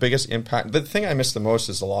the biggest impact, the thing I miss the most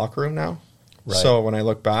is the locker room now. Right. So when I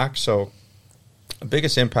look back, the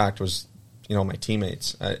biggest impact was, my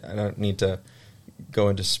teammates. I don't need to go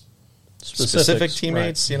into specific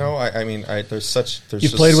teammates. Right. I mean, there's you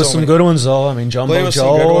played with some good ones though. I mean, Jumbo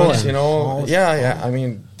Joe. I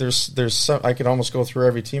mean, there's some, I could almost go through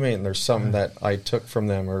every teammate, and there's some that I took from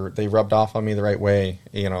them or they rubbed off on me the right way.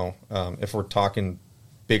 If we're talking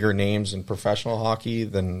bigger names in professional hockey,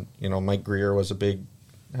 then Mike Greer had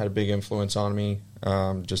a big influence on me.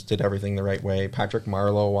 Just did everything the right way. Patrick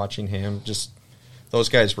Marleau, watching him, just those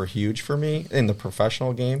guys were huge for me in the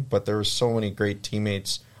professional game. But there were so many great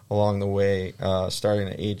teammates along the way, starting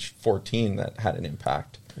at age 14, that had an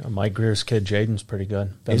impact. Mike Greer's kid, Jaden's pretty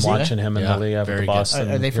good. Been watching him in the league after the Boston.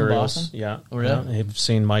 Are they from Heroes. Boston? Yeah. Oh, really? I've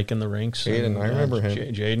seen Mike in the rinks. Jaden, I remember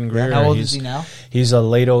him. Jaden Greer. How old is he now? He's a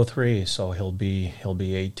late 03, so he'll be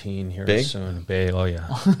 18 here soon. Big, oh yeah.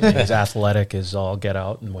 His athletic is all get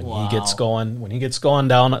out, and when he gets going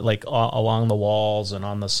down along the walls and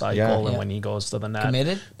on the cycle, and when he goes to the net,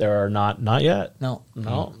 committed? There are not yet. No.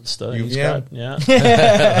 Still, he's got,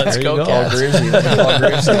 Let's go,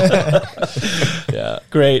 Cats. Yeah.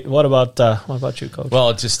 Great. What about you, Coach?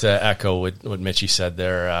 Well, just to echo what Mitchie said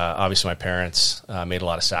there, obviously my parents made a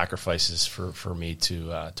lot of sacrifices for me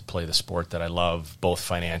to play the sport that I love, both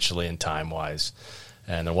financially and time-wise.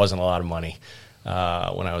 And there wasn't a lot of money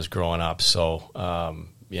when I was growing up. So,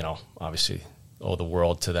 obviously owe the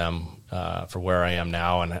world to them for where I am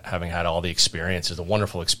now and having had all the experiences, the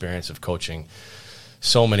wonderful experience of coaching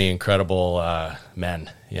so many incredible men.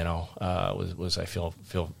 I feel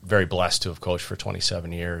very blessed to have coached for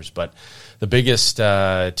 27 years. But the biggest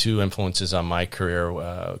two influences on my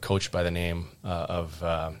career, coach by the name of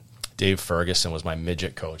Dave Ferguson, was my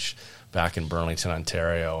midget coach back in Burlington,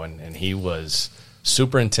 Ontario, and he was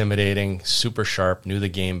super intimidating, super sharp, knew the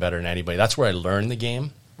game better than anybody. That's where I learned the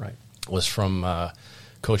game. Right, was from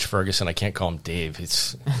Coach Ferguson. I can't call him Dave.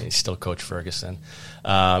 He's still Coach Ferguson.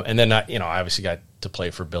 And then I obviously got to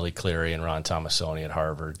play for Billy Cleary and Ron Tomasoni at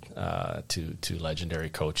Harvard, two legendary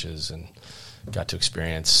coaches, and got to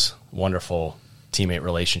experience wonderful teammate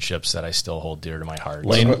relationships that I still hold dear to my heart.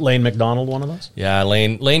 Lane McDonald, one of those? Yeah,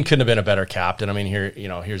 Lane couldn't have been a better captain. I mean,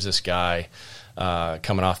 here's this guy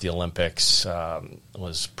coming off the Olympics,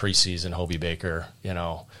 was preseason Hobie Baker,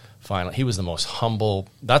 finally, he was the most humble.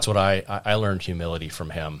 That's what I learned, humility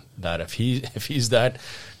from him. That if he's that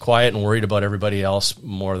quiet and worried about everybody else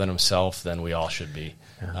more than himself, then we all should be.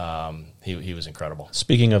 He was incredible.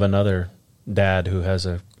 Speaking of another dad who has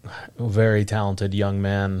a very talented young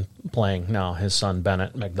man playing now. His son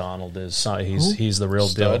Bennett McDonald is he's the real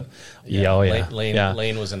Stud. deal. Yeah, oh yeah.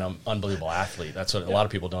 Lane was an unbelievable athlete. That's what a lot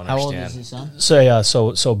of people don't How old understand. is his son? So yeah,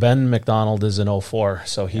 so Ben McDonald is in 04,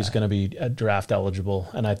 so he's going to be draft eligible.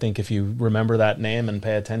 And I think if you remember that name and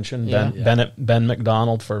pay attention, Ben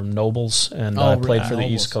McDonald for Nobles, and played for the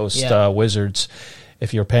Nobles. East Coast Wizards.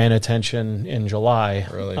 If you're paying attention in July,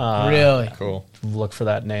 Really? Really? Cool. look for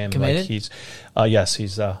that name. Committed? Like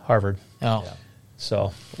he's Harvard. Oh. Yeah.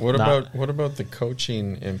 So What about the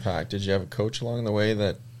coaching impact? Did you have a coach along the way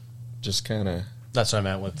that just kind of? That's what I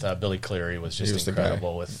meant with Billy Cleary was just was the guy.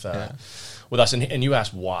 incredible with us. And you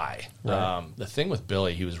asked why. Right. The thing with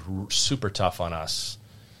Billy, he was super tough on us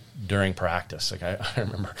during practice. Like I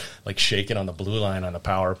remember like shaking on the blue line on the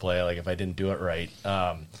power play, like if I didn't do it right.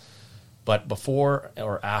 But before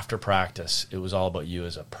or after practice, it was all about you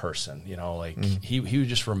as a person. You know, like he would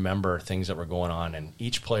just remember things that were going on in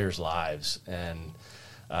each player's lives. And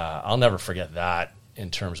I'll never forget that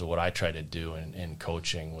in terms of what I tried to do in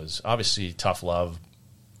coaching was obviously tough love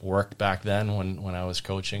worked back then when I was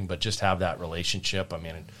coaching, but just have that relationship. I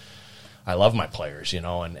mean, I love my players, you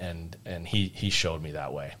know, and he showed me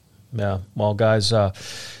that way. Yeah, well, guys, this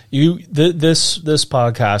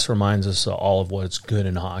podcast reminds us all of what's good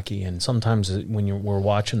in hockey, and sometimes when we're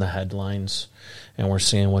watching the headlines and we're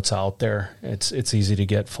seeing what's out there, it's easy to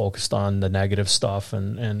get focused on the negative stuff.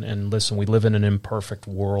 And listen, we live in an imperfect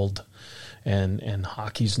world, and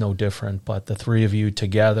hockey's no different. But the three of you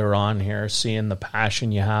together on here, seeing the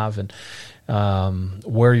passion you have and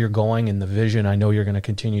where you're going and the vision. I know you're going to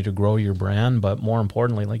continue to grow your brand, but more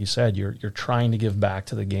importantly, like you said, you're trying to give back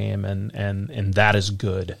to the game, and that is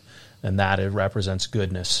good, and that it represents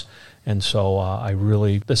goodness. And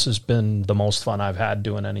so this has been the most fun I've had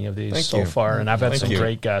doing any of these so far, and I've had some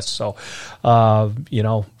great guests. So, I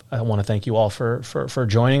want to thank you all for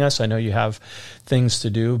joining us. I know you have things to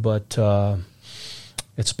do, but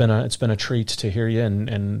it's been a treat to hear you,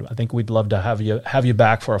 and I think we'd love to have you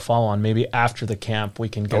back for a follow on. Maybe after the camp we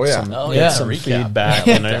can get some feedback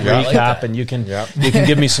and a recap, and you can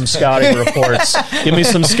give me some scouting reports. Give me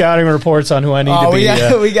some scouting reports on who I need to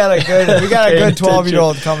be. We got a good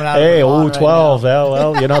 12-year-old coming out. Hey, 12.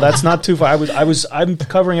 Well, that's not too far. I'm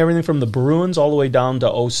covering everything from the Bruins all the way down to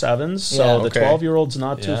 07s. So the 12-year-old's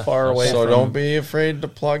not too far away. So don't be afraid to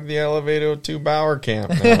plug the Elevator to Bauer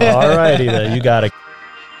camp. All righty, then. You got it.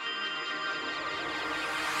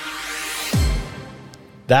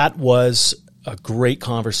 That was a great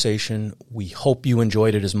conversation. We hope you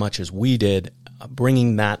enjoyed it as much as we did.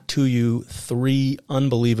 Bringing that to you, three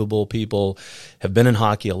unbelievable people have been in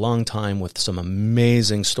hockey a long time with some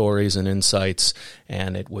amazing stories and insights,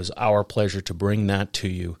 and it was our pleasure to bring that to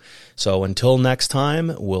you. So until next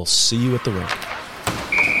time, we'll see you at the rink.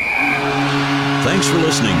 Thanks for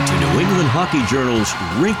listening to New England Hockey Journal's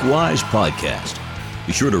RinkWise podcast.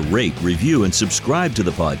 Be sure to rate, review, and subscribe to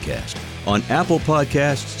the podcast on Apple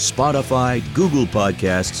Podcasts, Spotify, Google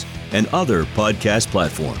Podcasts, and other podcast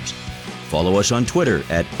platforms. Follow us on Twitter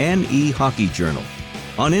at NE Hockey Journal,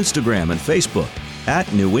 on Instagram and Facebook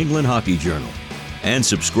at New England Hockey Journal, and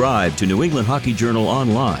subscribe to New England Hockey Journal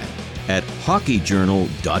online at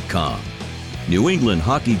hockeyjournal.com. New England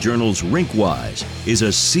Hockey Journal's RinkWise is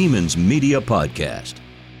a Siemens Media podcast.